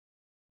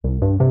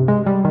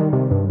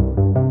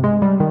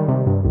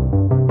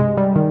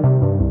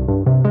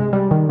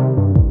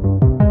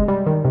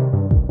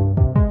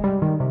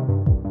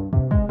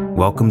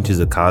Welcome to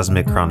the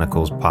Cosmic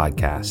Chronicles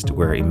podcast,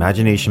 where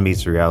imagination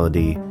meets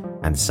reality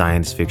and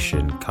science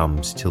fiction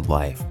comes to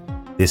life.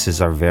 This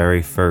is our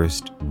very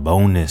first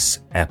bonus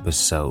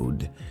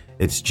episode.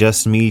 It's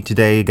just me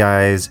today,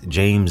 guys.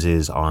 James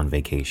is on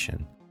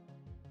vacation.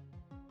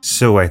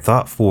 So I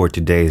thought for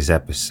today's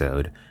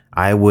episode,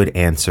 I would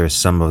answer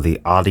some of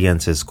the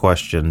audience's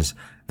questions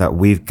that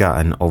we've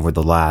gotten over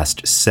the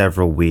last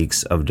several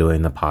weeks of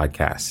doing the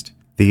podcast.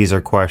 These are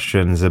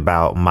questions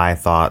about my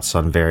thoughts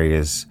on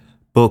various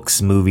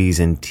books, movies,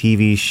 and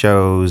TV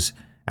shows,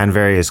 and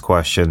various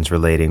questions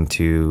relating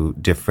to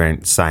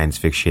different science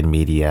fiction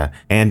media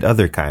and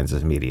other kinds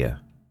of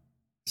media.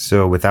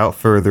 So without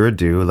further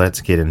ado, let's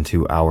get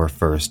into our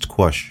first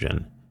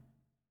question.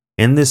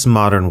 In this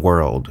modern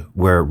world,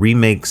 where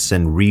remakes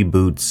and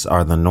reboots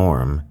are the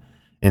norm,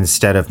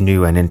 instead of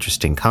new and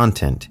interesting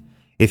content,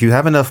 if you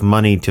have enough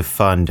money to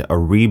fund a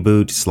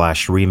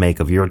reboot/remake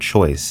of your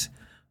choice,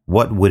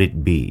 what would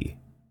it be?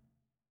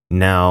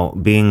 Now,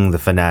 being the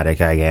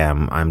fanatic I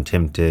am, I'm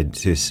tempted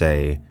to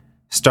say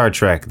Star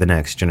Trek: The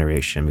Next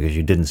Generation because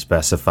you didn't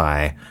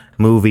specify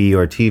movie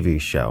or TV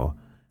show.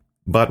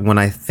 But when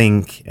I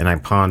think and I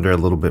ponder a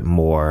little bit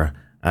more,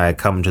 I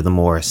come to the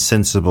more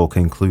sensible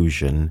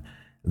conclusion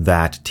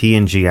that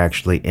TNG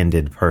actually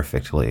ended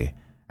perfectly,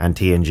 and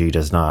TNG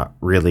does not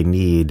really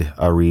need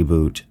a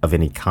reboot of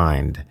any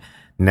kind.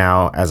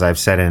 Now, as I've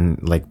said in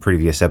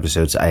previous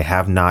episodes, I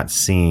have not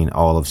seen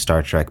all of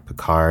Star Trek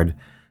Picard,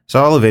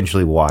 so I'll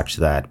eventually watch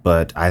that,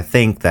 but I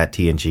think that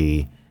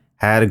TNG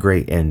had a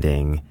great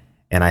ending,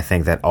 and I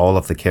think that all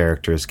of the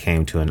characters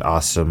came to an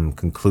awesome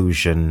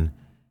conclusion,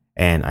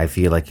 and I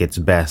feel like it's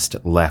best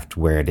left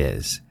where it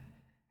is.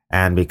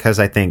 And because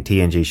I think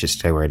TNG should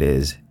stay where it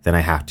is, then I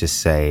have to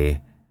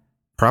say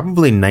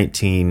probably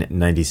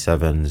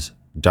 1997's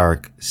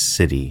Dark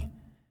City.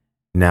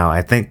 Now,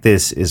 I think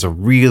this is a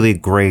really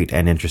great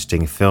and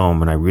interesting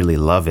film, and I really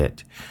love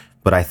it,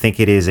 but I think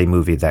it is a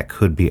movie that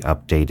could be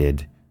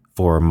updated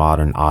for a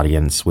modern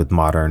audience with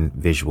modern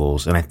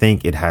visuals. And I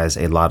think it has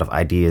a lot of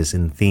ideas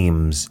and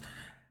themes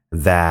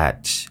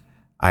that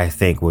I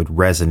think would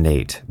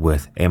resonate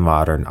with a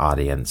modern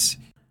audience.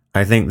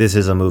 I think this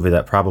is a movie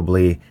that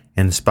probably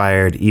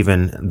inspired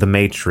even The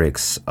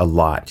Matrix a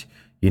lot.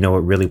 You know,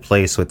 it really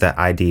plays with that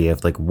idea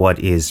of what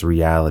is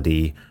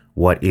reality,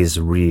 what is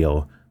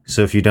real.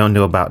 So if you don't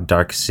know about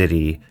Dark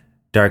City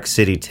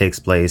takes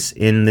place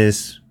in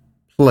this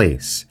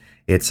place.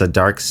 It's a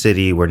dark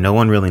city where no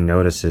one really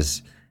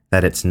notices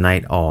that it's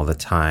night all the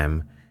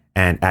time.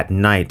 And at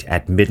night,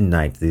 at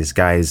midnight, these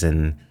guys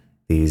in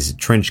these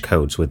trench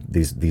coats with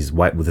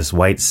this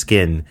white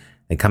skin,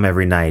 they come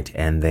every night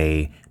and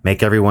they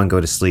make everyone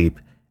go to sleep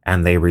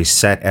and they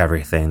reset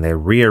everything. They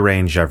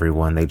rearrange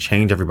everyone. They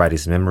change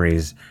everybody's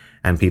memories,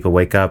 and people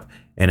wake up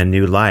in a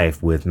new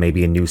life with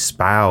maybe a new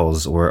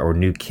spouse or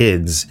new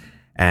kids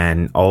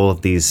and all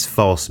of these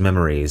false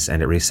memories,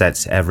 and it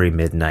resets every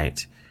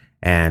midnight.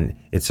 And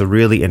it's a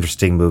really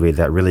interesting movie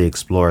that really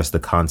explores the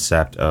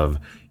concept of,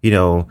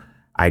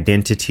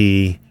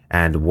 identity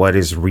and what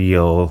is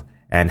real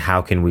and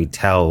how can we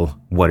tell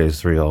what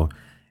is real.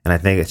 And I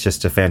think it's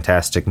just a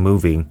fantastic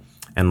movie.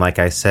 And like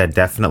I said,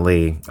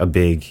 definitely a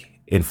big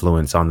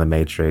influence on The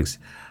Matrix.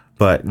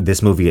 But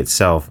this movie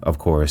itself, of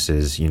course,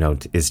 is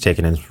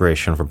taking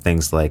inspiration from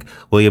things like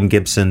William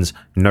Gibson's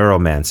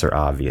Neuromancer,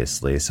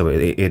 obviously. So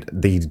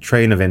the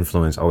train of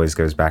influence always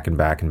goes back and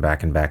back and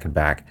back and back and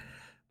back.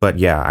 But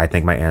yeah, I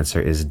think my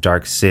answer is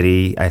Dark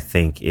City. I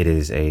think it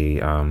is a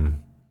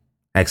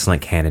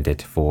excellent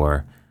candidate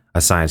for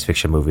a science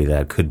fiction movie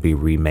that could be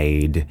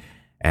remade.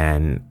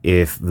 And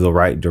if the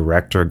right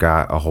director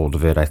got a hold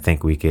of it, I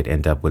think we could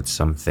end up with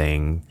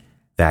something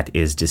that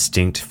is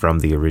distinct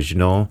from the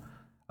original,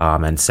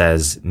 and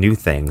says new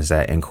things,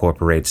 that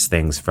incorporates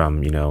things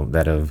from,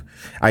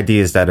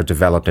 ideas that have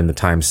developed in the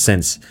time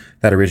since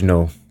that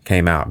original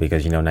came out.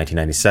 Because,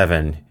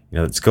 1997,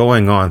 it's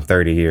going on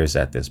 30 years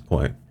at this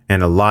point.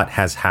 And a lot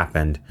has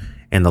happened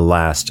in the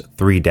last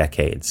 3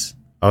 decades.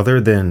 Other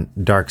than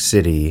Dark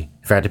City,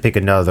 if I had to pick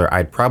another,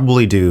 I'd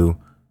probably do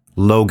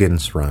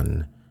Logan's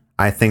Run.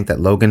 I think that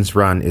Logan's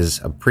Run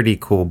is a pretty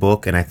cool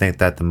book, and I think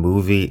that the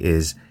movie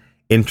is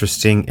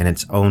interesting in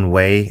its own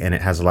way, and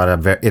it has a lot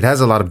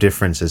of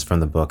differences from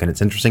the book, and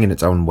it's interesting in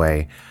its own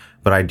way.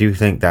 But I do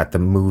think that the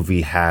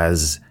movie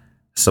has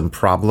some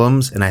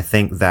problems, and I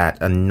think that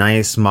a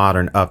nice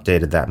modern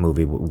update of that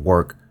movie would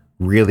work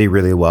really,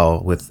 really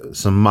well with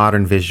some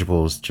modern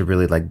visuals to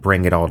really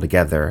bring it all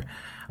together.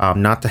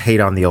 Not to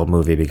hate on the old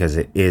movie, because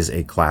it is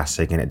a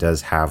classic and it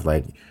does have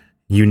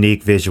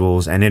unique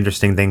visuals and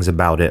interesting things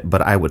about it.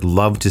 But I would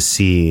love to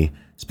see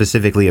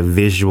specifically a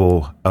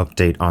visual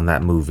update on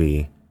that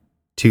movie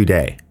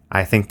today.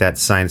 I think that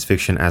science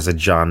fiction as a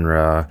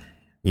genre,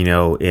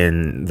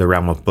 in the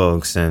realm of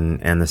books and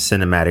the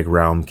cinematic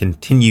realm,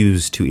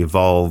 continues to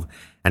evolve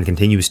and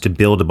continues to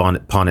build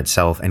upon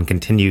itself and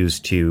continues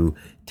to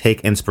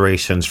take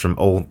inspirations from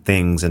old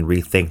things and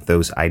rethink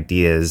those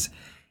ideas.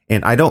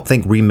 And I don't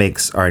think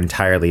remakes are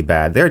entirely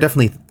bad. There are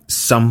definitely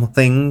some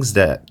things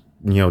that,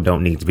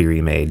 don't need to be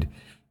remade.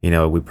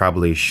 We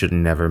probably should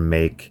never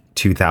make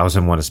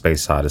 2001: A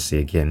Space Odyssey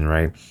again,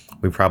 right?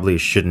 We probably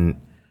shouldn't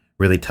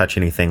really touch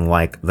anything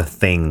like The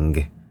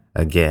Thing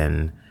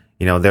again.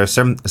 There are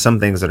some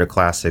things that are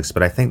classics,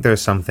 but I think there are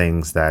some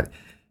things that,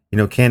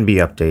 can be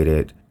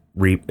updated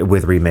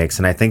with remakes.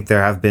 And I think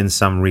there have been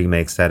some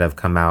remakes that have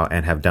come out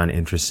and have done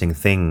interesting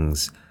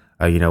things,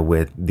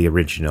 with the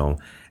original.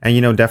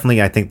 And,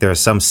 definitely, I think there are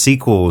some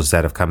sequels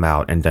that have come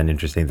out and done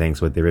interesting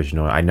things with the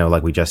original. I know,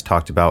 like we just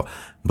talked about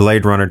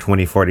Blade Runner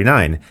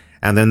 2049.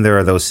 And then there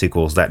are those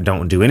sequels that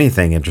don't do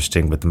anything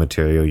interesting with the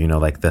material,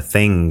 like The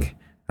Thing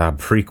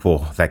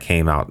prequel that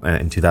came out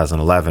in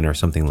 2011 or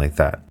something like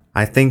that.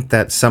 I think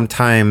that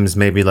sometimes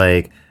maybe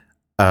like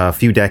a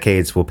few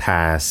decades will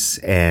pass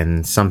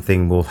and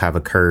something will have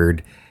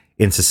occurred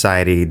in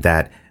society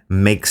that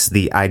makes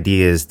the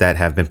ideas that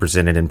have been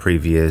presented in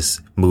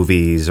previous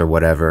movies or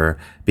whatever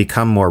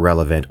become more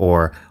relevant,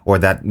 or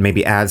that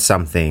maybe adds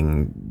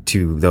something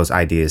to those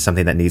ideas,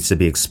 something that needs to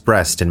be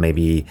expressed in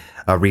maybe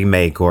a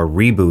remake or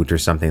reboot or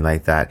something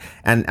like that.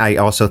 And I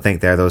also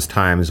think there are those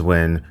times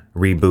when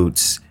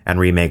reboots and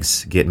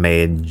remakes get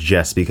made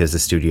just because the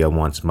studio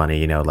wants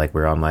money, like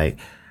we're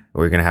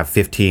going to have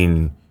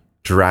 15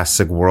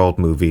 Jurassic World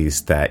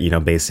movies that,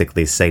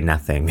 basically say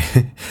nothing.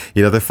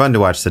 They're fun to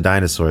watch the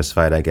dinosaurs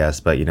fight, I guess,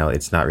 but,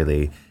 it's not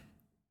really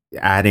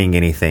adding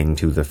anything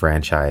to the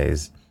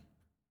franchise.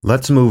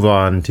 Let's move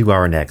on to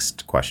our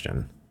next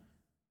question.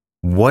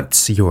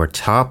 What's your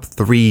top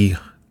 3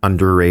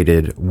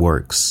 underrated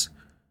works?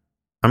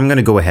 I'm going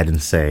to go ahead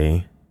and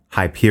say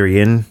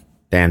Hyperion,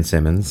 Dan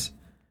Simmons,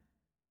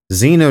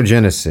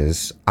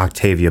 Xenogenesis,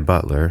 Octavia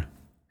Butler,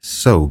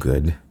 so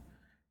good,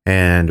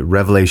 and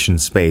Revelation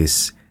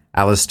Space,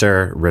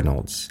 Alistair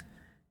Reynolds.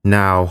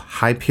 Now,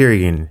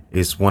 Hyperion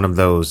is one of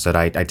those that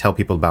I tell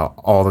people about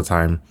all the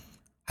time.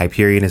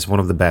 Hyperion is one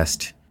of the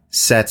best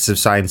sets of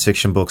science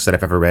fiction books that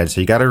I've ever read. So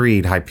you got to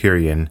read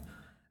Hyperion,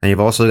 and you've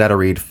also got to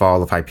read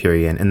Fall of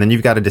Hyperion, and then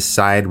you've got to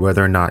decide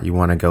whether or not you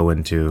want to go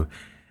into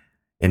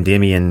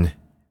Endymion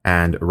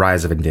and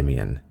Rise of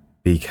Endymion,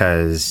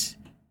 because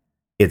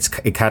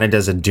it kind of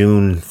does a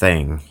Dune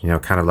thing,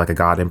 kind of like a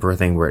God Emperor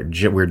thing, where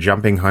we're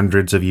jumping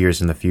hundreds of years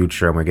in the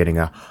future and we're getting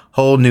a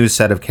whole new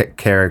set of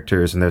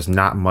characters, and there's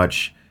not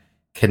much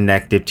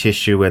connective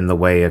tissue in the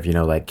way of,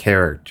 like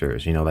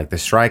characters, like the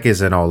Strike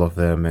is in all of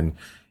them, and,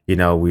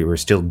 we were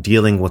still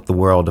dealing with the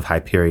world of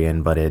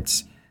Hyperion, but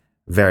it's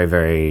very,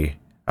 very,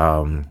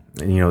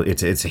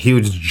 it's a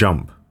huge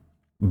jump.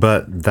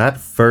 But that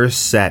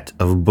first set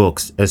of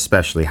books,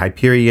 especially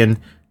Hyperion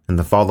and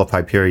the Fall of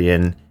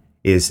Hyperion,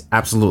 is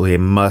absolutely a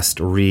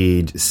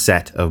must-read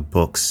set of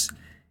books.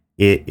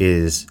 It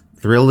is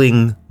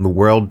thrilling. The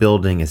world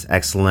building is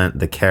excellent.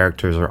 The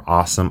characters are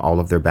awesome. All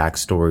of their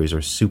backstories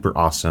are super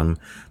awesome.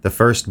 The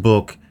first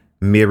book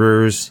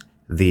mirrors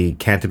the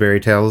Canterbury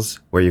Tales,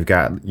 where you've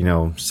got,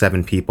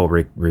 7 people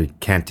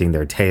recanting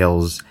their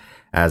tales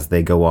as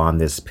they go on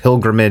this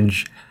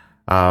pilgrimage.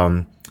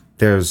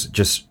 There's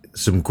just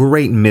some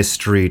great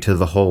mystery to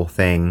the whole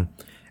thing.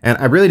 And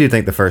I really do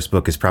think the first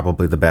book is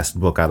probably the best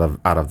book out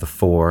of the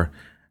 4.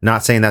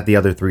 Not saying that the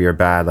other 3 are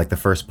bad. Like, the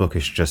first book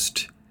is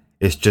just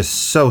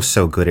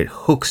so good. It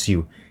hooks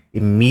you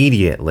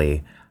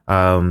immediately.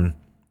 And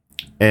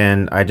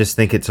I just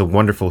think it's a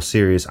wonderful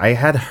series. I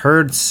had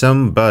heard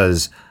some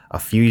buzz a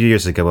few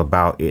years ago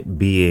about it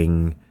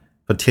being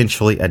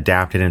potentially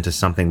adapted into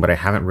something, but I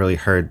haven't really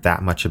heard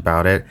that much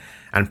about it.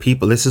 And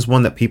this is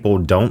one that people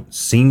don't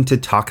seem to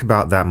talk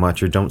about that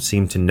much, or don't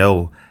seem to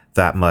know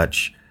that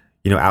much,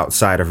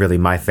 outside of really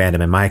my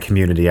fandom and my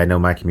community. I know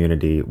my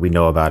community, we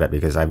know about it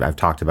because I've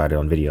talked about it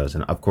on videos.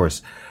 And of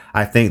course,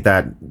 I think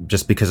that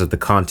just because of the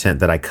content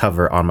that I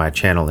cover on my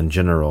channel in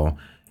general,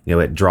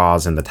 it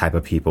draws in the type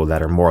of people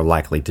that are more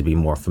likely to be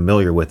more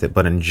familiar with it.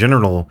 But in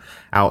general,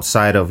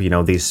 outside of,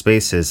 these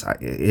spaces,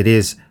 it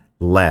is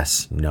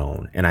less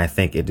known. And I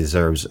think it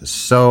deserves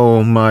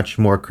so much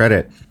more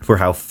credit for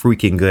how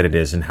freaking good it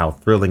is, and how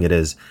thrilling it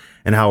is,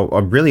 and how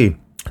really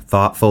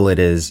thoughtful it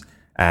is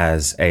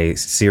as a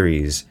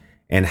series,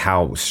 and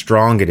how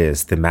strong it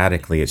is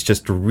thematically. It's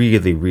just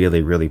really,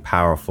 really, really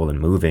powerful and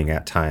moving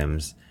at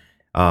times,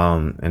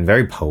 and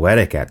very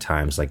poetic at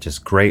times, like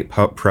just great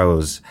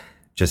prose,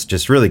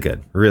 just really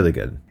good, really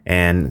good.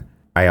 And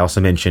I also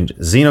mentioned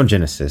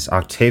Xenogenesis,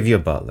 Octavia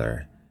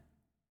Butler.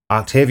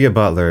 Octavia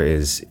Butler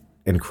is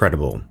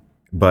incredible,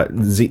 but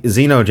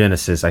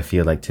Xenogenesis, I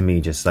feel like, to me,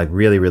 just like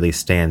really, really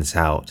stands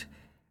out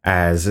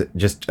as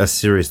just a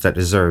series that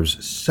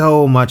deserves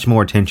so much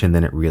more attention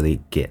than it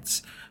really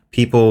gets.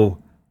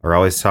 People are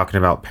always talking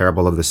about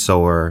Parable of the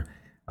Sower.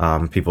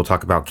 People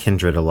talk about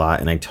Kindred a lot,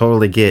 and I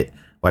totally get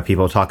why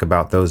people talk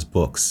about those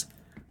books.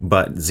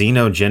 But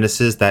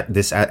Xenogenesis,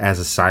 this as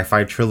a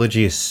sci-fi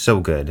trilogy, is so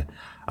good.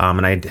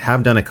 And I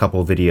have done a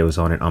couple videos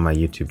on it on my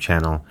YouTube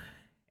channel,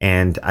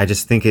 and I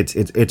just think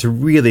it's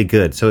really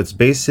good. So it's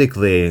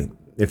basically,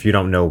 if you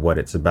don't know what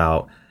it's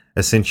about,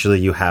 essentially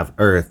you have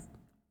Earth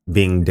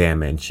being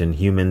damaged, and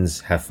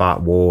humans have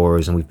fought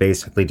wars, and we've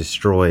basically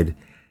destroyed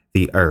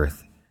the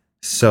Earth.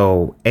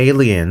 So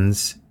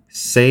aliens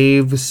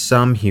save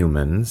some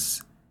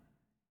humans,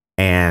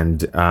 and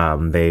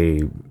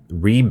they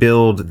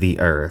rebuild the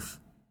Earth,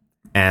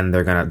 and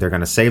they're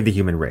gonna save the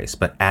human race,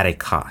 but at a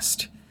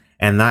cost.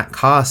 And that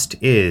cost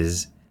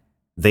is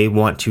they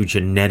want to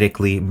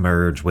genetically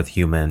merge with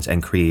humans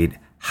and create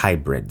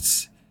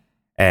hybrids.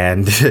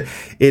 And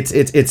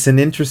it's an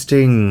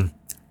interesting,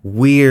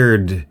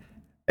 weird,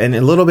 and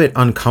a little bit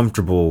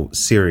uncomfortable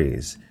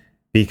series,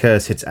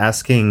 because it's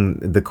asking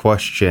the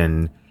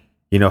question,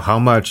 how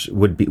much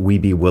would we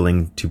be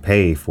willing to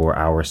pay for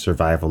our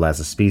survival as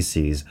a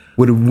species?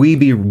 Would we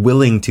be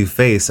willing to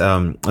face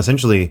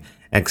essentially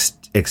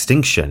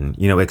extinction,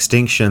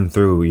 extinction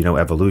through,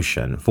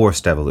 evolution,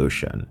 forced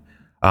evolution,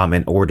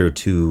 in order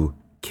to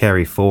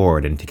carry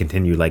forward and to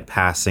continue like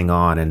passing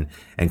on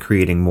and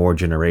creating more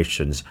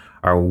generations?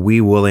 Are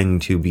we willing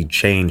to be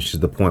changed to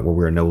the point where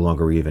we're no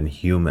longer even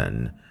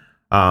human?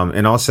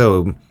 And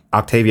also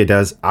Octavia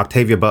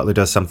Butler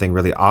does something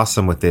really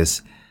awesome with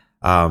this.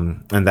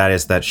 And that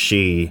is that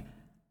she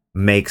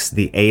makes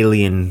the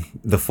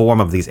form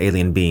of these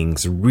alien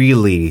beings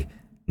really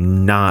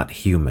not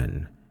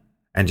human,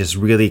 and just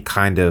really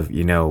kind of,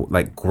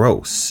 like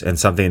gross, and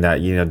something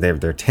that,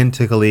 they're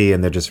tentacly,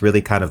 and they're just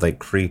really kind of like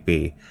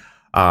creepy.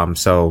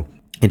 So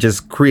it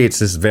just creates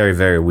this very,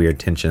 very weird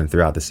tension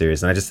throughout the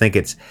series. And I just think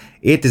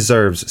it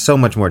deserves so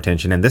much more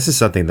attention. And this is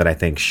something that I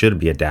think should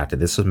be adapted.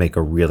 This would make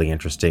a really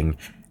interesting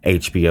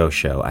HBO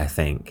show, I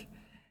think.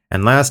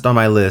 And last on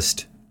my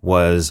list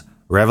was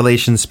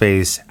Revelation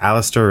Space,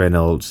 Alastair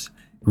Reynolds.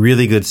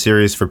 Really good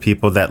series for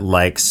people that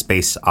like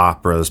space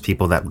operas,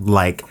 people that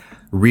like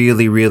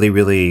really, really,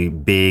 really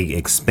big,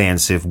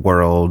 expansive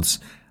worlds.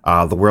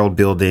 The world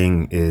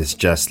building is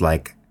just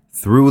like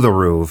through the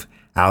roof.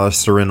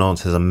 Alastair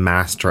Reynolds is a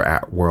master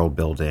at world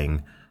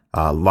building.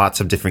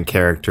 Lots of different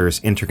characters,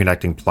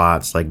 interconnecting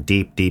plots, like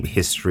deep, deep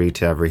history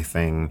to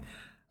everything.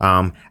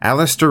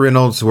 Alastair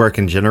Reynolds' work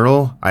in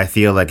general, I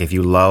feel like if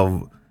you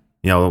love,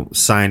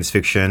 science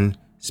fiction,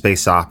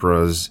 space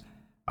operas,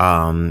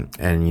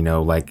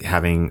 and, like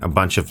having a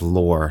bunch of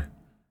lore,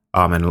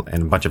 and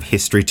a bunch of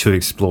history to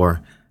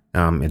explore,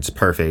 it's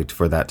perfect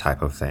for that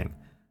type of thing.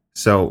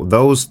 So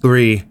those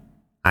three,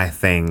 I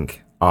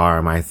think,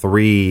 are my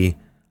three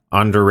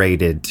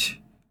underrated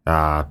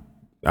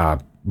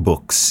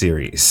book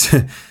series.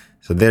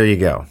 So there you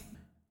go.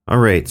 All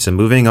right, so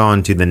moving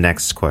on to the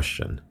next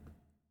question.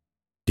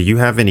 Do you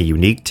have any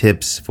unique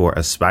tips for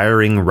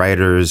aspiring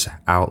writers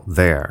out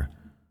there?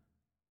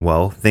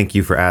 Well, thank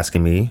you for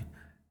asking me.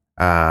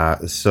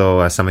 So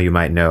as some of you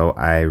might know,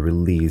 I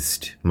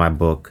released my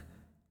book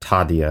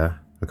Tadia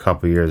a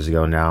couple years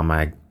ago now,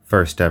 my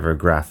first ever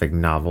graphic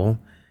novel.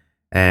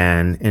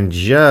 And in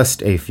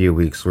just a few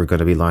weeks, we're going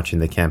to be launching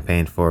the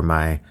campaign for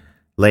my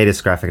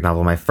latest graphic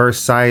novel, my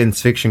first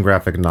science fiction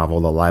graphic novel,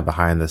 The Lie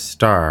Behind the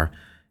Star.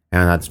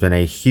 And that's been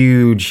a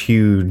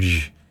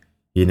huge,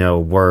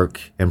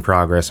 work in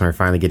progress. And we're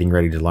finally getting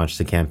ready to launch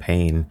the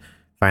campaign,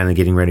 finally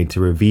getting ready to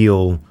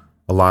reveal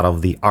a lot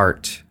of the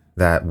art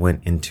that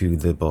went into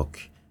the book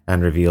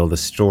and reveal the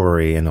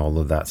story and all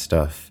of that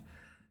stuff.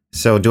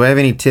 So do I have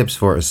any tips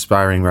for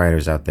aspiring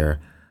writers out there?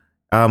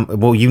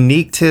 Well,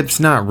 unique tips,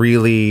 not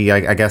really.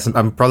 I guess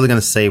I'm probably going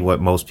to say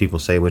what most people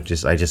say, which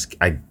is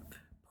I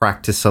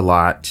practice a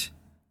lot,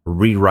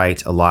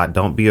 rewrite a lot.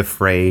 Don't be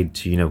afraid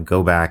to,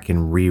 go back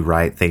and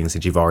rewrite things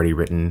that you've already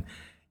written.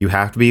 You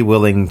have to be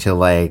willing to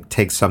like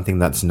take something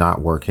that's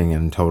not working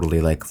and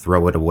totally like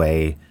throw it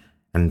away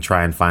and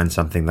try and find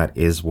something that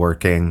is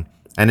working.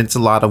 And it's a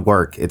lot of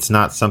work. It's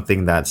not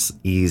something that's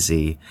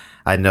easy.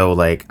 I know,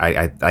 like,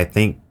 I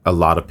think a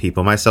lot of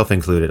people, myself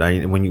included,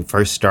 when you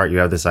first start, you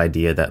have this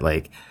idea that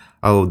like,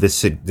 oh,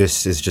 this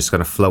is just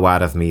going to flow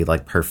out of me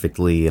like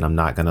perfectly. And I'm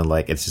not going to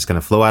like, it's just going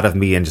to flow out of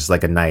me in just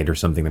like a night or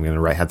something. I'm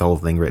going to have the whole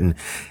thing written.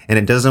 And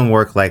it doesn't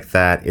work like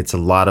that. It's a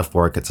lot of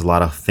work. It's a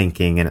lot of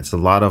thinking, and it's a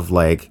lot of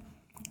like,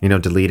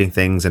 deleting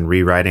things and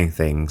rewriting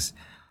things.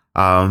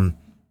 And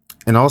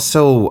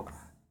also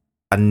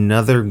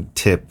another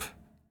tip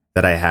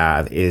that I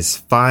have is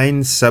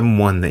find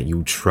someone that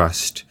you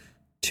trust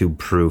to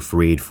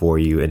proofread for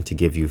you and to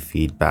give you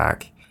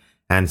feedback,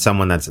 and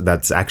someone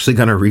that's actually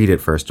going to read it,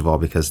 first of all,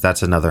 because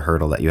that's another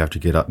hurdle that you have to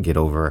get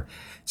over.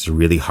 It's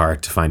really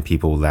hard to find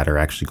people that are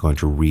actually going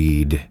to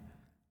read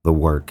the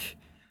work.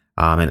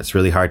 And it's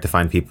really hard to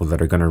find people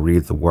that are going to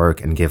read the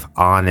work and give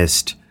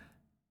honest,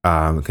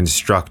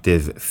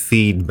 constructive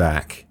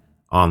feedback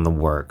on the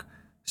work.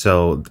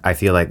 So I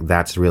feel like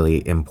that's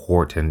really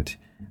important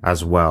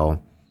as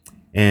well.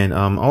 And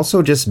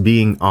also just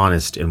being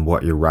honest in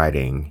what you're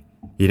writing.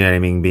 You know what I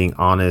mean? Being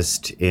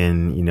honest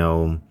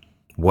in,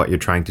 what you're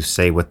trying to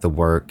say with the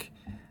work.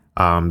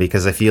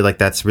 Because I feel like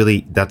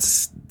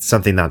that's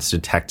something that's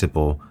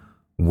detectable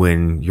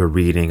when you're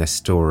reading a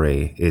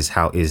story, is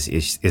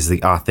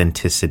the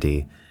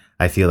authenticity.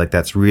 I feel like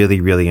that's really,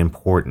 really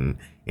important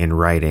in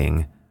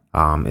writing,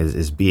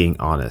 is being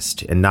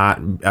honest and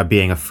not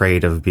being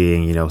afraid of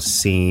being,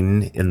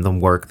 seen in the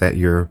work that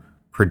you're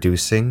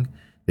producing.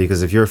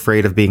 Because if you're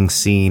afraid of being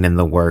seen in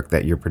the work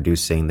that you're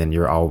producing, then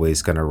you're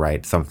always going to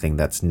write something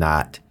that's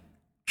not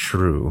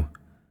true.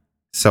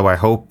 So I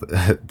hope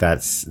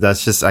that's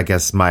just, I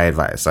guess, my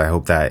advice. I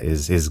hope that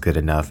is good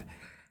enough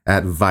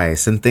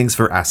advice. And thanks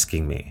for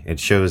asking me. It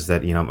shows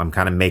that, I'm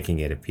kind of making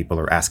it if people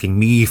are asking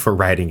me for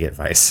writing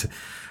advice.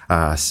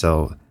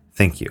 So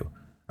thank you.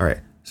 All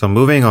right. So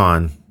moving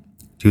on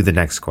to the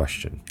next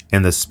question.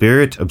 In the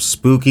spirit of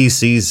spooky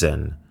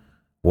season,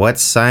 what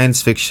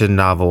science fiction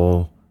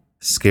novel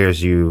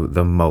scares you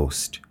the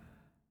most?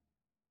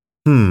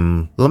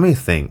 Let me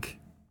think.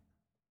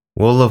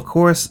 Well, of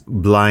course,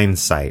 Blind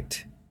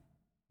Sight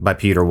by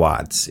Peter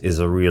Watts is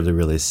a really,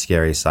 really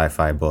scary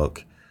sci-fi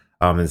book.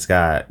 It's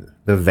got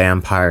the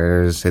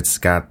vampires. It's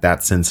got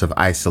that sense of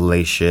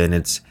isolation.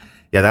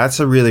 That's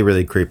a really,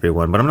 really creepy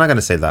one. But I'm not going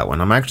to say that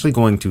one. I'm actually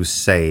going to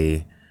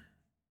say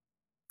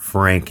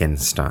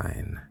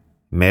Frankenstein.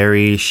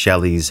 Mary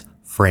Shelley's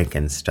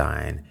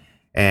Frankenstein.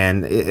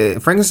 And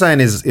Frankenstein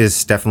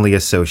is definitely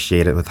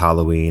associated with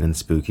Halloween and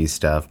spooky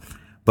stuff.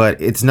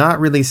 But it's not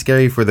really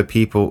scary for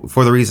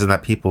the reason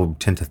that people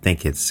tend to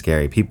think it's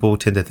scary. People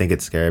tend to think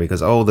it's scary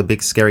because, the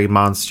big scary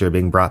monster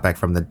being brought back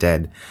from the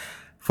dead.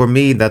 For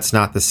me, that's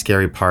not the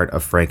scary part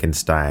of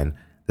Frankenstein.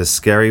 The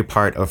scary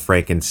part of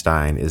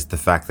Frankenstein is the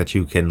fact that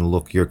you can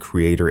look your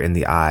creator in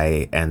the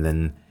eye and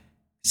then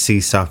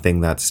see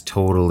something that's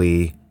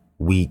totally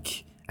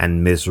weak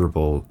and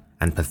miserable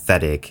and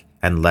pathetic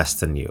and less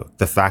than you.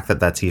 The fact that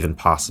that's even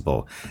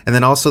possible. And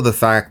then also the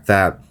fact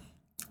that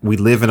we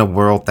live in a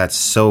world that's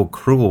so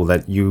cruel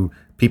that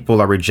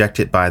people are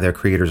rejected by their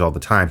creators all the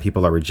time.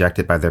 People are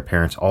rejected by their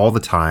parents all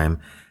the time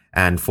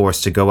and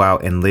forced to go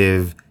out and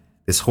live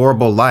this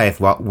horrible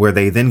life where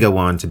they then go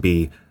on to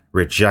be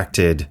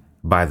rejected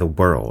by the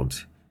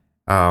world.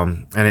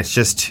 And it's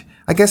just,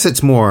 I guess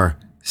it's more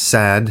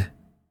sad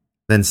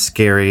than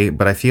scary,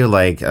 but I feel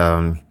like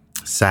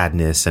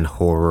sadness and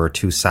horror are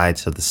two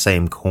sides of the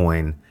same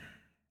coin.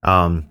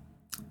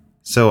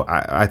 So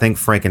I think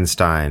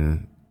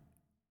Frankenstein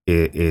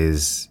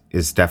is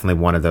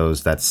definitely one of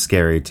those that's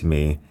scary to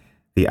me.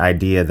 The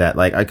idea that,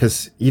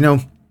 because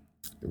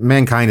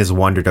mankind has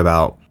wondered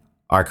about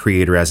our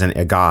creator as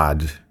a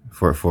god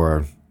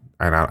for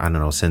I don't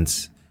know,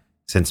 since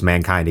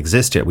mankind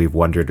existed. We've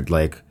wondered,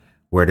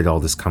 where did all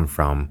this come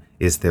from?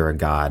 Is there a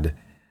god?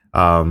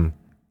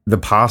 The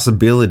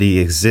possibility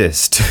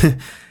exists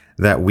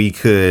that we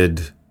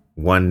could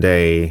one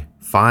day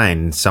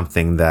find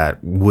something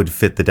that would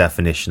fit the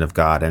definition of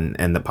God,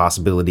 and the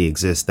possibility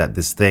exists that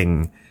this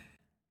thing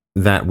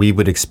that we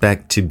would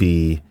expect to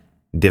be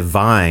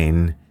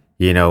divine,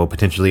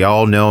 potentially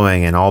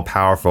all-knowing and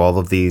all-powerful, all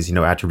of these,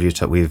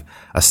 attributes that we've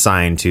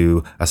assigned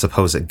to a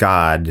supposed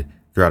God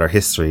throughout our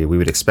history. We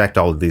would expect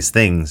all of these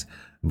things,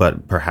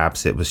 but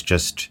perhaps it was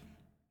just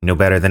no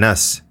better than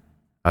us,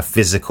 a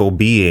physical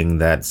being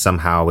that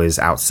somehow is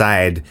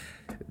outside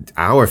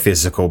our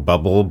physical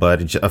bubble,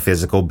 but a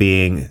physical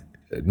being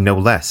no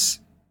less.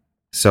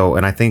 So,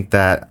 and I think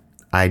that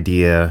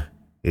idea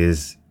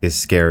is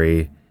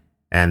scary.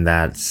 And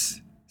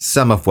that's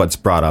some of what's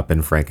brought up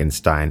in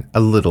Frankenstein a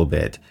little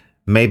bit.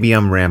 Maybe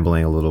I'm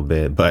rambling a little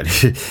bit, but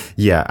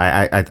yeah,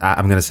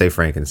 I'm going to say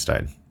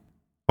Frankenstein.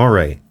 All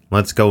right,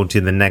 let's go to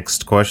the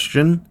next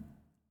question.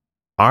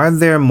 Are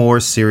there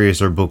more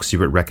series or books you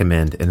would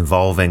recommend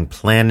involving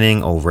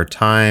planning over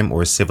time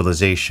or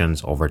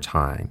civilizations over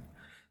time?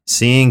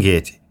 Seeing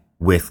it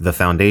with The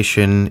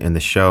Foundation in the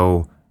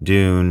show,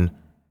 Dune,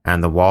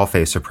 and the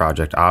Wallfacer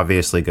Project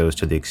obviously goes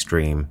to the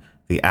extreme.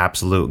 The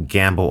absolute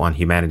gamble on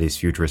humanity's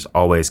future is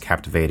always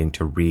captivating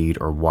to read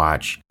or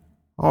watch.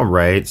 All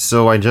right,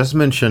 so I just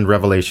mentioned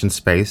Revelation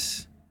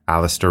Space,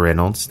 Alistair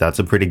Reynolds. That's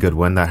a pretty good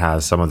one that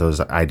has some of those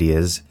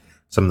ideas,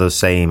 some of those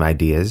same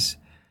ideas.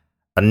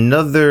 I'm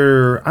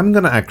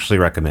going to actually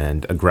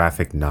recommend a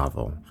graphic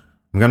novel.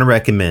 I'm going to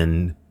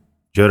recommend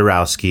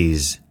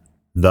Jodorowsky's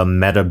The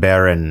Meta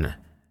Baron.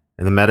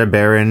 And The Meta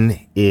Baron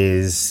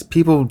is,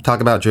 people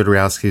talk about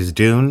Jodorowsky's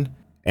Dune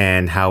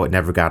and how it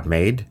never got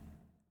made.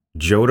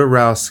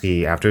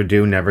 Jodorowsky, after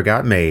Dune never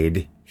got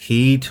made,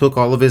 he took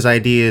all of his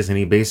ideas and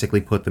he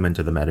basically put them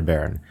into The Meta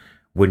Baron.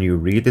 When you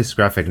read this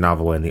graphic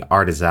novel, and the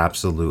art is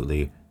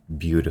absolutely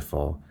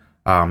beautiful,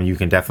 you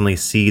can definitely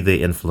see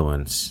the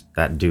influence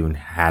that Dune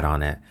had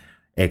on it,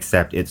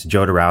 except it's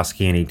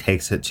Jodorowsky and he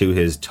takes it to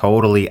his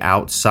totally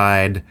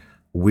outside,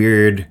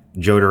 weird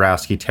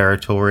Jodorowsky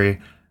territory,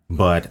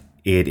 but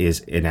it is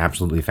an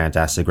absolutely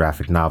fantastic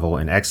graphic novel,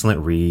 an excellent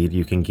read.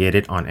 You can get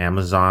it on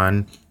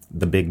Amazon,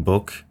 the big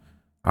book.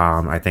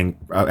 I think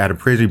at a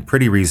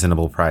pretty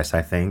reasonable price,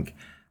 I think.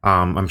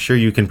 I'm sure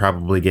you can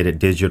probably get it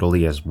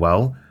digitally as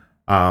well.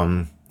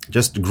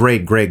 Just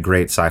great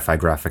sci-fi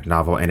graphic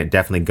novel, and it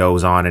definitely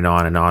goes on and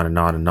on and on and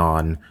on and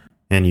on.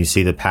 And you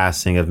see the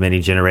passing of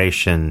many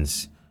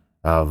generations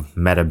of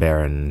meta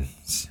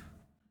barons.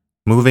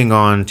 Moving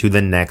on to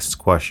the next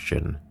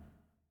question.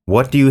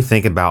 What do you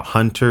think about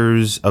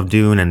Hunters of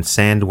Dune and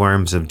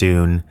Sandworms of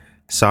Dune?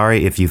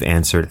 Sorry if you've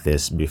answered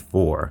this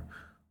before.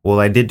 Well,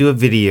 I did do a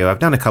video. I've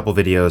done a couple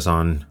videos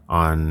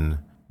on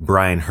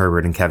Brian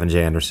Herbert and Kevin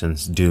J.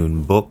 Anderson's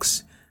Dune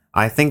books.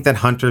 I think that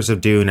Hunters of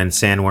Dune and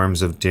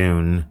Sandworms of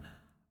Dune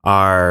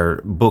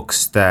are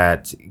books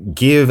that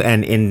give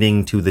an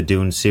ending to the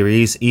Dune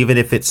series, even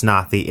if it's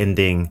not the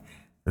ending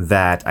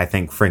that I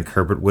think Frank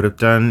Herbert would have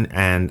done.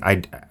 And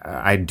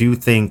I do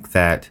think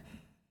that,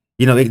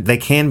 they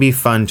can be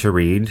fun to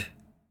read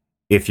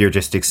if you're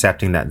just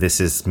accepting that this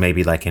is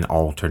maybe like an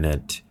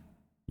alternate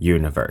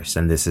universe,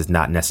 and this is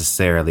not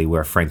necessarily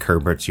where Frank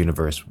Herbert's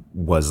universe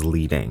was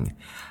leading.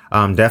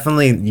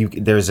 Definitely,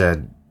 there's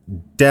a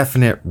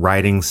definite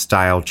writing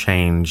style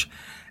change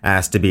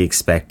as to be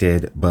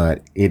expected,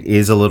 but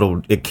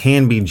it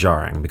can be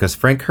jarring because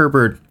Frank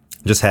Herbert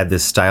just had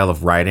this style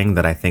of writing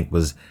that I think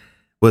was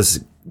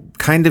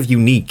kind of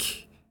unique.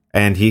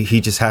 And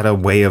he just had a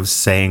way of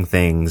saying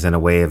things and a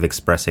way of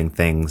expressing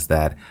things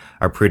that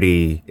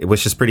it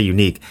was just pretty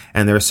unique.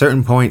 And there are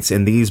certain points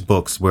in these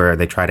books where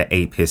they try to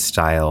ape his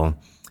style.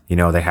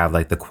 They have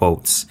like the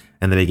quotes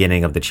in the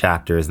beginning of the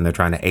chapters and they're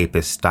trying to ape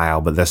his style,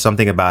 but there's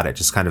something about it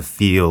just kind of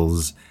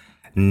feels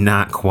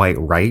not quite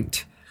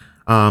right.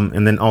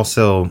 And then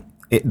also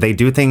they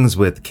do things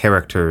with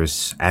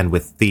characters and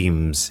with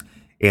themes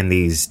in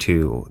these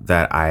two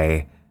that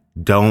I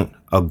don't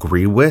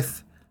agree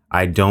with.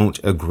 I don't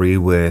agree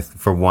with,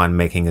 for one,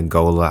 making a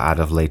Gola out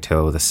of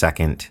Leto the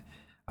second.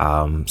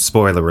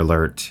 Spoiler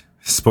alert.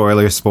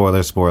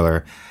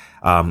 Spoiler.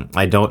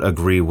 I don't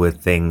agree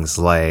with things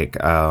like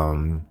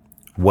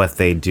what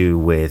they do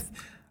with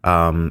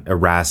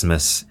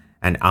Erasmus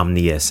and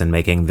Omnius and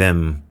making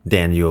them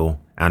Daniel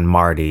and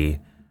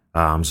Marty.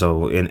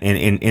 So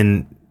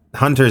in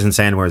Hunters and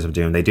Sandworms of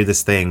Dune, they do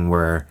this thing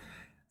where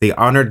the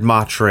honored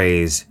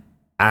matres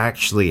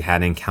actually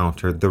had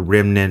encountered the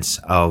remnants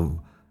of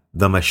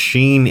the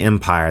machine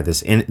empire,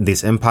 this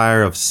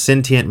empire of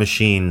sentient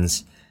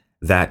machines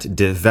that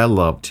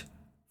developed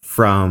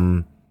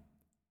from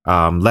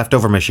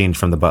leftover machines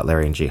from the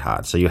Butlerian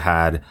Jihad. So you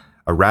had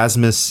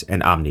Erasmus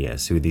and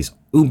Omnius, who these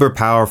uber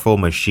powerful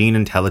machine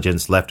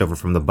intelligence left over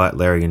from the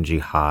Butlerian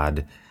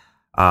Jihad.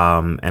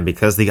 And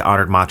because the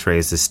honored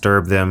matres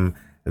disturbed them,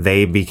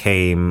 they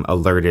became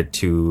alerted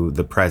to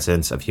the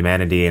presence of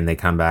humanity, and they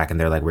come back and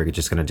they're like, we're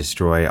just going to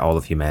destroy all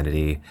of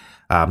humanity.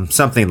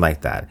 Something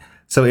like that.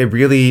 So it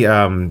really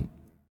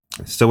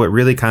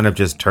kind of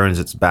just turns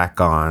its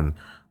back on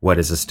what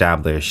is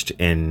established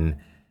in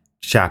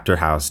Chapter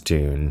House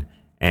Dune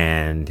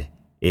and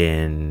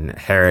in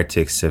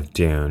Heretics of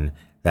Dune,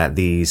 that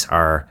these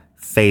are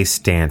face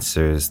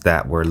dancers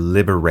that were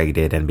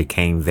liberated and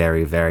became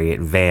very, very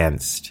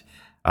advanced.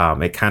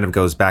 It kind of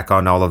goes back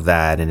on all of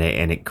that, and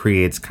it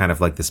creates kind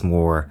of like this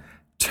more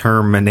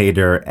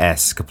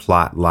Terminator-esque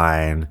plot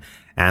line.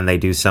 And they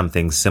do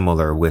something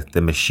similar with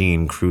the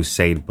Machine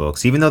Crusade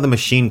books, even though the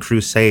Machine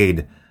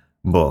Crusade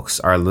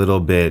books are a little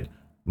bit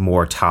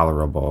more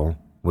tolerable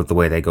with the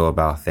way they go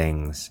about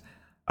things.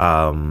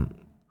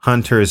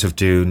 Hunters of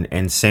Dune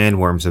and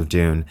Sandworms of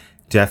Dune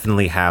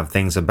definitely have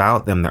things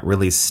about them that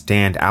really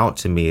stand out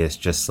to me. It's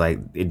just like,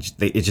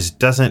 it just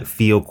doesn't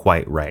feel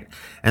quite right.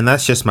 And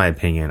that's just my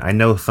opinion. I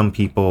know some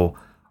people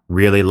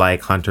really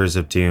like Hunters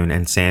of Dune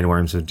and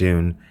Sandworms of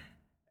Dune,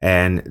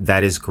 and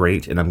that is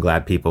great, and I'm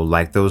glad people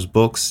like those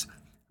books.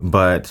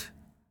 But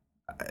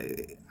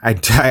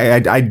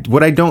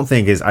what I don't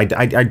think is, I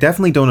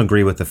definitely don't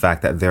agree with the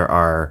fact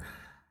that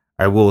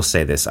I will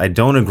say this, I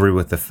don't agree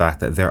with the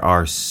fact that there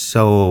are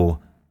so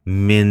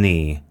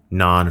many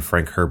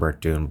non-Frank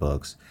Herbert Dune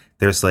books.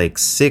 There's like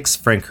 6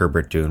 Frank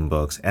Herbert Dune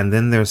books, and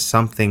then there's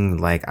something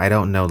like, I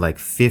don't know, like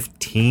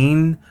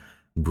 15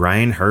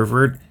 Brian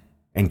Herbert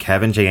and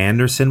Kevin J.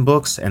 Anderson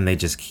books, and they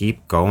just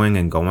keep going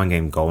and going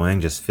and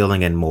going, just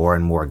filling in more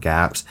and more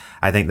gaps.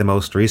 I think the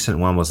most recent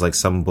one was like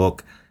some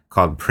book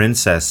called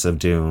Princess of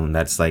Dune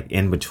that's like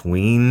in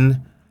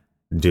between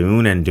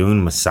Dune and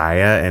Dune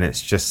Messiah, and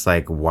it's just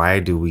like, why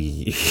do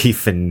we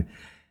even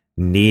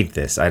need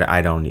this?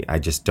 I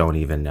just don't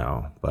even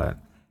know. But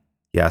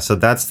yeah, so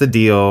that's the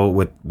deal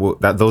with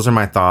that. Those are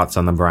my thoughts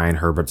on the Brian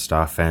Herbert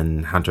stuff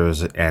and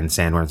Hunters and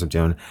Sandworms of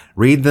Dune.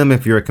 Read them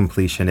if you're a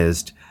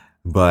completionist.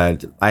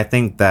 But I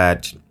think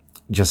that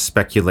just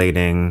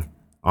speculating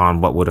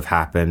on what would have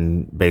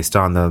happened based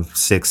on the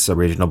 6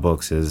 original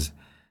books is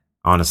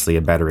honestly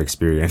a better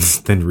experience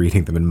than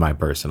reading them, in my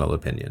personal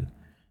opinion.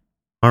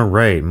 All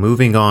right,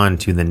 moving on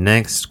to the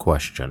next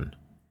question.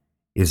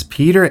 Is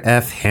Peter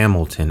F.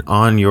 Hamilton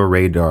on your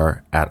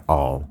radar at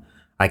all?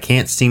 I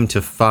can't seem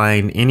to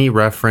find any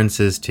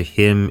references to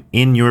him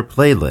in your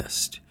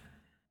playlist.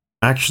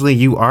 Actually,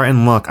 you are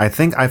in luck. I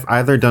think I've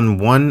either done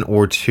 1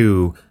 or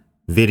 2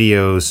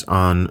 videos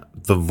on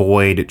the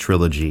Void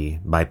trilogy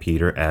by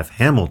Peter F.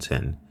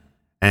 Hamilton.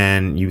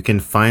 And you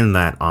can find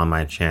that on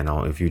my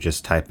channel if you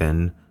just type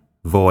in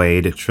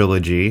Void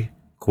trilogy,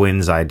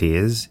 Quinn's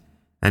Ideas,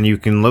 and you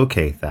can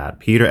locate that.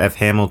 Peter F.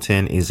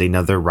 Hamilton is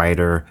another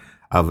writer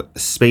of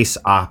space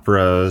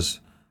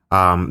operas.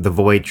 The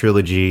Void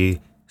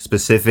trilogy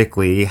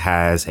specifically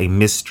has a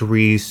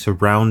mystery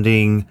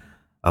surrounding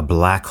a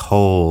black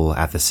hole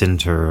at the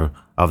center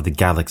of the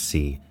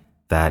galaxy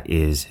that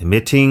is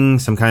emitting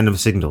some kind of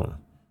signal.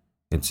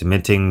 It's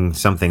emitting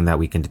something that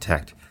we can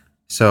detect.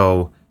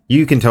 So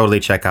you can totally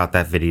check out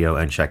that video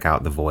and check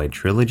out the Void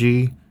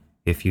trilogy.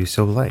 if you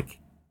so like.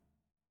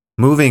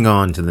 Moving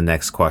on to the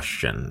next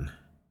question.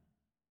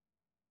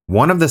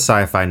 One of the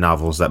sci-fi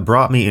novels that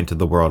brought me into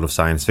the world of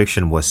science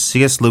fiction was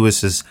C.S.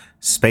 Lewis's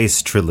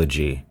Space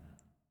Trilogy.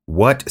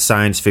 What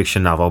science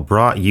fiction novel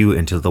brought you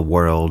into the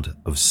world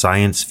of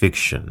science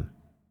fiction?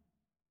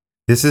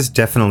 This is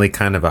definitely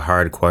kind of a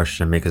hard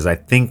question because I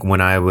think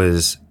when I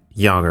was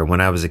younger,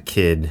 when I was a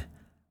kid,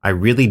 I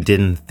really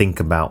didn't think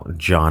about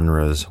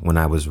genres when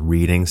I was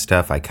reading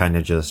stuff. I kind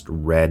of just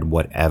read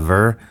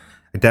whatever.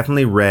 I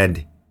definitely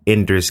read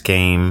Ender's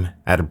Game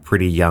at a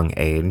pretty young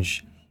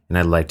age, and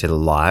I liked it a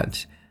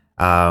lot.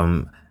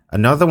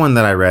 Another one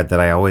that I read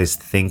that I always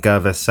think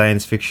of as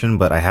science fiction,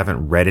 but I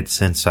haven't read it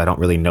since, so I don't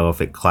really know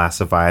if it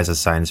classifies as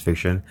science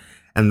fiction.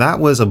 And that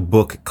was a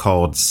book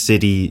called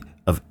City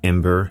of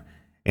Ember.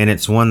 And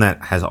it's one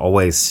that has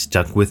always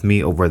stuck with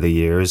me over the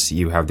years.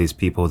 You have these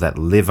people that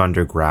live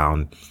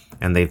underground,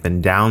 and they've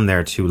been down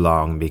there too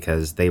long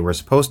because they were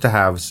supposed to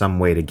have some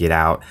way to get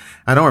out.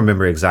 I don't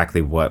remember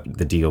exactly what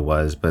the deal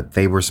was, but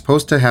they were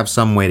supposed to have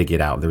some way to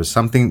get out. There was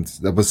something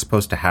that was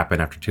supposed to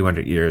happen after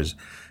 200 years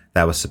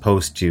that was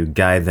supposed to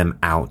guide them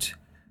out,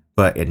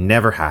 but it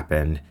never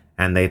happened.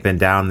 And they've been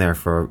down there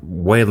for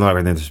way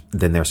longer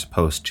than they're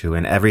supposed to,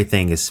 and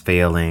everything is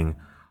failing.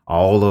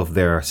 All of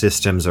their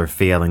systems are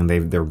failing.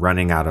 They're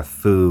running out of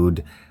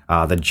food.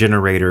 The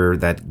generator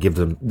that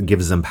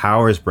gives them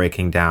power is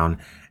breaking down,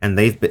 and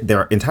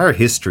their entire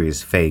history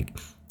is fake.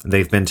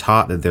 They've been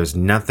taught that there's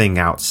nothing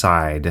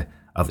outside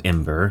of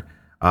Ember.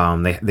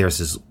 There's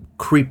this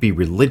creepy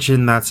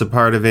religion that's a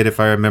part of it, if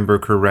I remember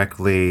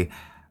correctly.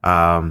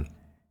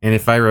 And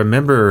if I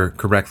remember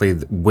correctly,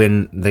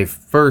 when they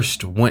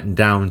first went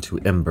down to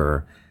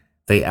Ember,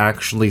 they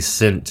actually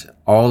sent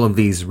all of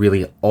these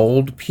really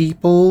old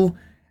people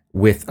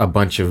with a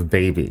bunch of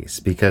babies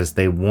because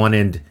they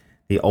wanted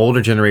the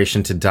older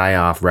generation to die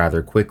off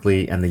rather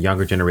quickly and the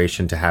younger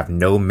generation to have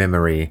no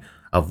memory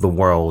of the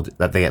world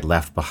that they had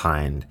left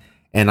behind.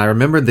 And I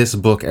remember this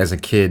book as a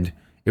kid.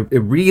 It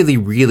really,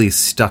 really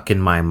stuck in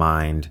my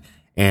mind,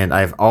 and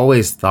I've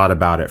always thought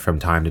about it from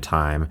time to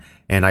time,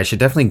 and I should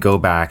definitely go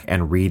back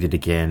and read it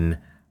again.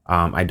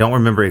 I don't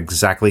remember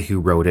exactly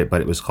who wrote it,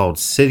 but it was called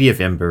City of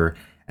Ember,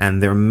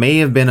 and there may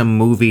have been a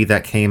movie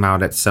that came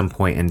out at some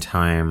point in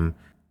time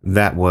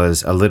that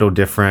was a little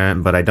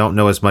different, but I don't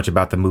know as much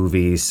about the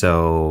movie,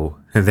 so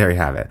there you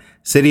have it.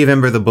 City of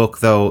Ember, the book,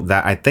 though,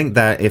 that I think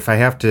that if I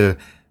have to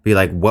be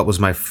like, what was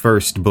my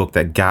first book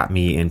that got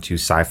me into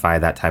sci-fi,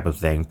 that type of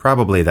thing,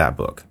 probably that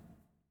book.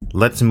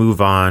 Let's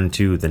move on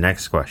to the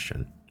next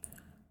question.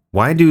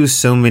 Why do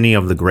so many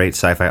of the great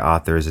sci-fi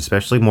authors,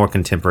 especially more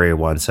contemporary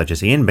ones such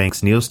as Ian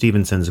Banks, Neil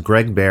Stephenson,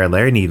 Greg Bear,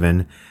 Larry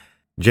Niven,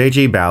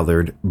 J.G.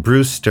 Ballard,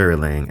 Bruce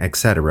Sterling,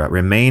 etc.,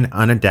 remain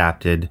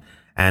unadapted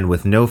and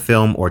with no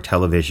film or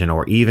television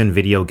or even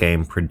video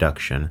game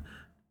production?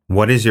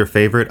 What is your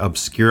favorite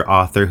obscure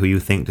author who you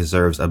think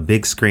deserves a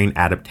big screen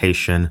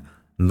adaptation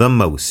the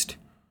most?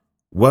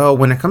 Well,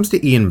 when it comes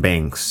to Ian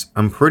Banks,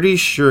 I'm pretty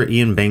sure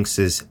Ian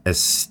Banks's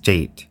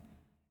estate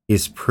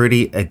is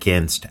pretty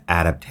against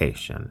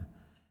adaptation.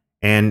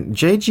 And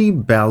J.G.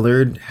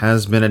 Ballard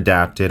has been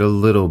adapted a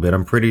little bit.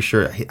 I'm pretty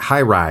sure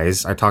High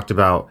Rise, I talked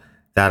about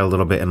that a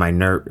little bit in my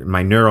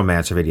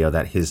Neuromancer video,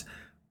 that his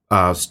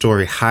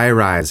story High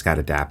Rise got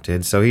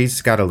adapted. So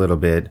he's got a little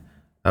bit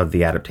of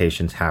the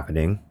adaptations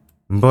happening.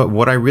 But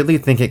what I really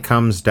think it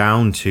comes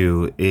down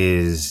to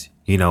is,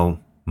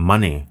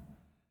 money.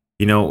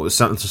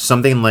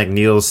 Something like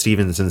Neil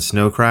Stephenson's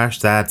Snow Crash,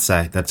 that's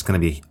going to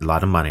be a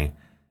lot of money.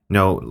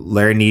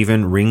 Larry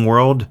Niven,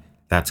 Ringworld,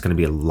 that's going to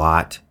be a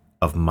lot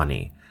of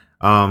money.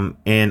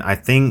 And I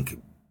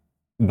think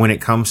when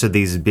it comes to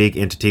these big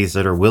entities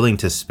that are willing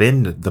to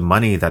spend the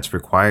money that's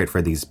required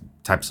for these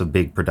types of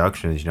big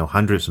productions,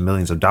 hundreds of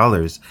millions of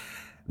dollars,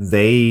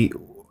 they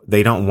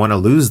don't want to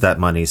lose that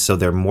money. So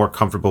they're more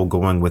comfortable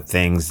going with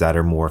things that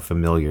are more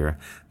familiar.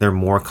 They're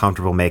more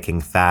comfortable making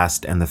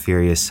Fast and the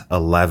Furious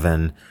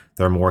 11.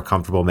 They're more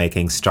comfortable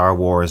making Star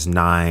Wars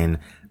 9.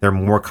 They're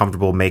more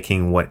comfortable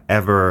making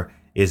whatever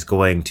is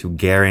going to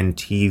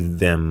guarantee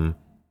them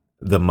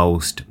the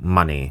most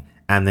money.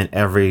 And then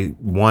every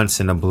once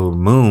in a blue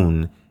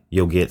moon,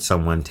 you'll get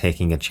someone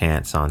taking a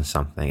chance on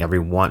something. Every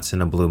once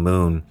in a blue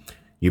moon,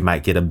 you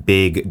might get a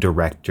big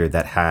director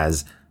that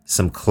has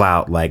some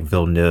clout like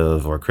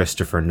Villeneuve or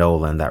Christopher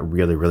Nolan that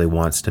really, really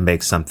wants to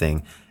make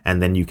something.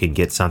 And then you can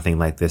get something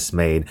like this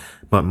made.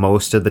 But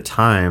most of the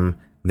time,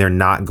 they're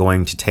not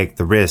going to take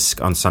the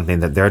risk on something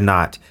that they're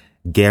not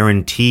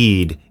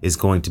guaranteed is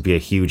going to be a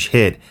huge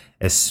hit,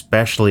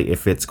 especially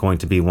if it's going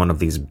to be one of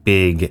these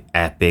big,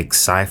 epic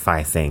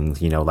sci-fi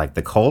things, like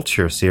the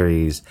Culture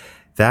series.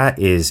 That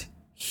is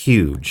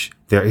huge.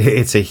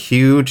 It's a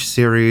huge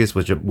series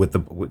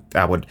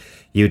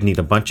you'd need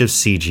a bunch of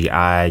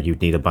CGI,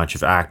 you'd need a bunch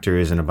of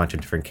actors and a bunch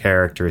of different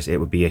characters. It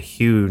would be a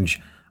huge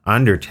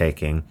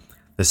undertaking.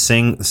 The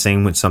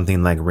same with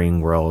something like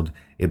Ringworld.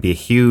 It'd be a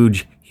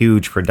huge,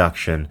 huge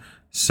production.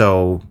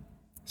 So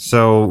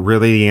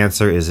really the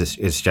answer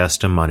is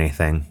just a money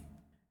thing.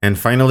 And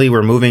finally,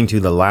 we're moving to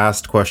the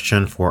last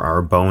question for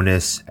our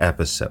bonus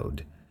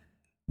episode.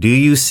 Do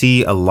you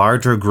see a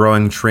larger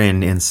growing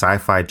trend in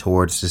sci-fi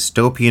towards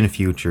dystopian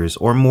futures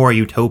or more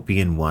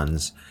utopian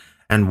ones?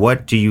 And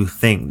what do you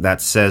think that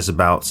says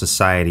about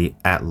society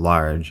at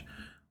large?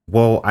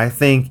 Well, I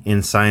think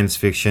in science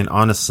fiction,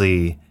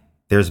 honestly,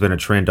 there's been a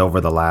trend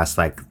over the last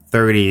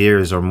 30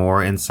 years or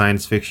more in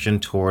science fiction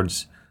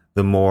towards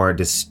the more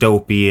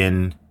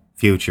dystopian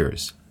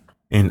futures.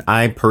 And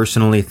I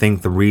personally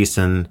think the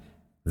reason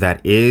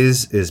that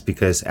is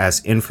because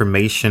as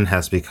information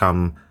has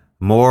become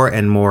more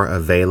and more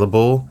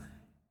available,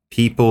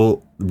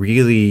 people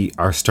really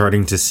are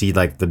starting to see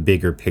the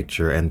bigger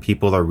picture, and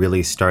people are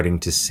really starting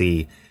to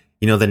see,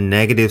 the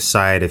negative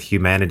side of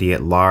humanity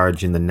at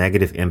large and the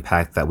negative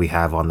impact that we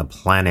have on the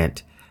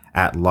planet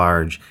at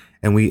large.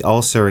 And we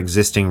also are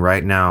existing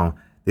right now.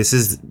 This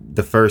is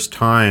the first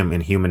time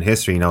in human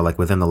history,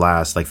 within the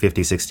last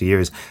 50, 60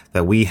 years,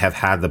 that we have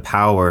had the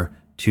power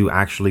to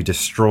actually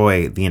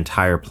destroy the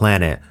entire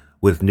planet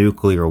with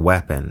nuclear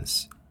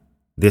weapons.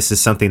 This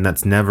is something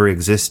that's never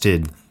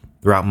existed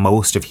throughout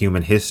most of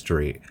human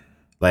history.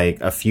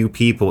 A few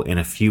people in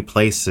a few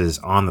places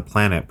on the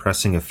planet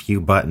pressing a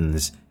few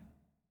buttons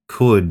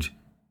could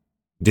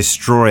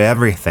destroy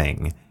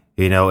everything,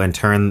 and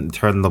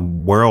turn the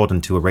world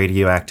into a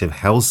radioactive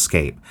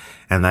hellscape.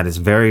 And that is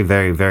very,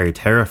 very, very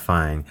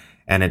terrifying.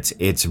 And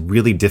it's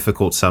really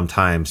difficult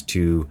sometimes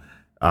to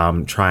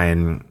try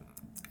and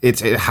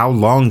how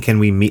long can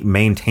we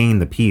maintain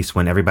the peace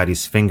when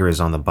everybody's finger is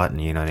on the button?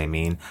 You know what I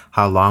mean?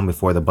 How long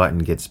before the button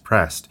gets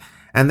pressed?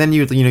 And then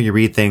you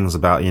read things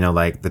about,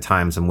 the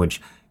times in which,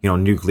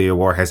 nuclear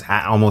war has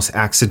almost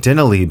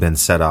accidentally been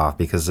set off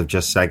because of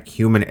just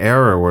human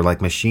error or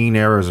machine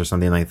errors or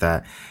something like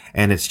that.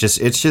 And it's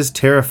just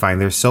terrifying.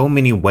 There's so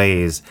many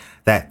ways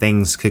that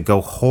things could go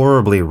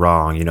horribly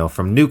wrong,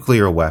 from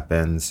nuclear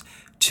weapons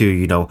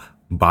to,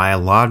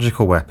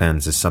 biological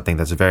weapons is something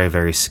that's very,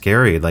 very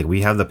scary.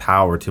 We have the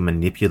power to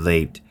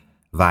manipulate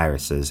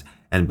viruses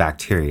and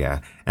bacteria,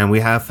 and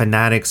we have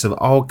fanatics of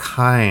all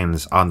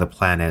kinds on the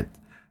planet,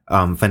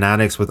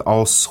 fanatics with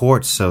all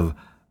sorts of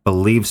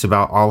beliefs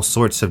about all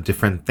sorts of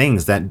different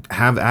things that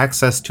have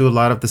access to a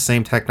lot of the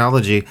same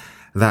technology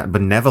that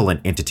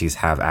benevolent entities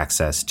have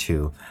access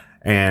to.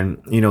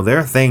 And, there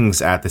are things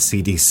at the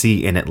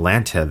CDC in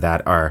Atlanta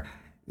that are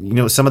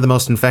some of the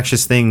most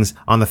infectious things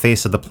on the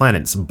face of the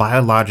planet. It's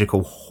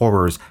biological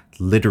horrors,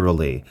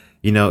 literally.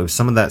 If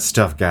some of that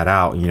stuff got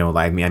out,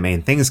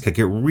 things could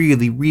get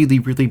really, really,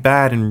 really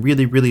bad and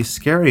really, really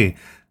scary.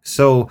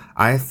 So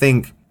I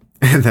think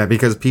that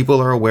because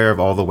people are aware of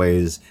all the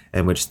ways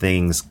in which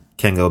things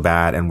can go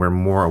bad, and we're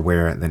more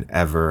aware than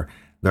ever,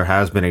 there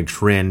has been a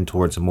trend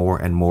towards more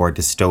and more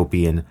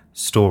dystopian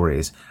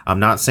stories. I'm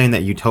not saying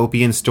that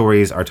utopian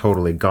stories are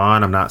totally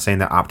gone. I'm not saying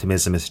that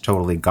optimism is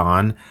totally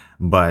gone,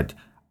 but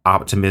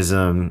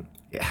optimism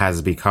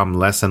has become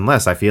less and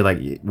less. I feel like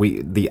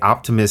the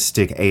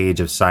optimistic age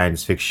of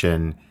science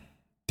fiction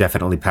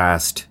definitely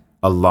passed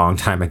a long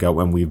time ago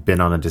when we've been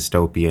on this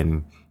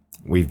dystopian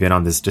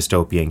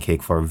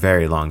kick for a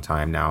very long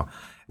time now,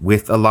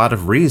 with a lot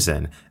of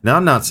reason. Now,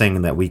 I'm not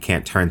saying that we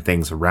can't turn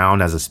things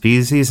around as a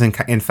species. And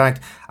in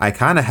fact, I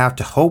kind of have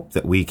to hope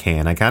that we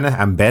can.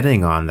 I'm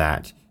betting on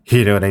that.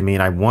 You know what I mean?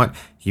 I want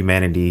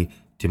humanity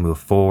to move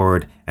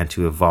forward and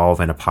to evolve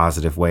in a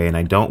positive way. And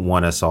I don't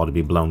want us all to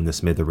be blown to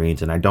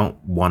smithereens, and I don't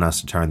want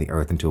us to turn the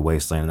earth into a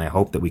wasteland. And I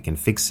hope that we can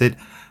fix it.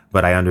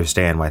 But I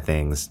understand why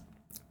there's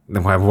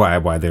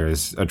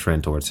a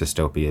trend towards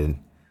dystopian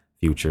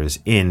futures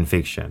in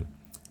fiction.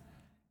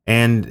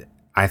 And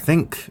I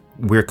think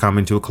we're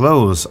coming to a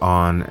close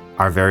on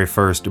our very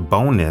first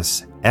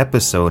bonus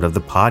episode of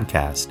the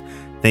podcast.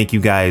 Thank you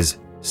guys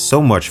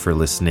so much for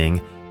listening.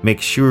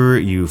 Make sure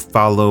you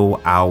follow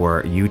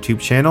our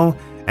YouTube channel,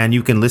 and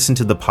you can listen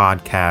to the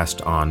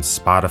podcast on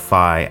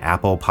Spotify,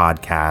 Apple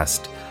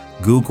Podcast,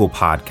 Google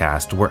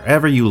Podcast,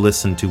 wherever you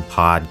listen to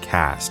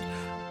podcasts.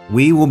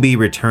 We will be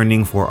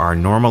returning for our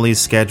normally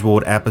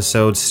scheduled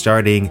episodes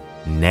starting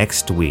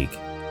next week.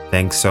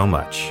 Thanks so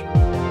much.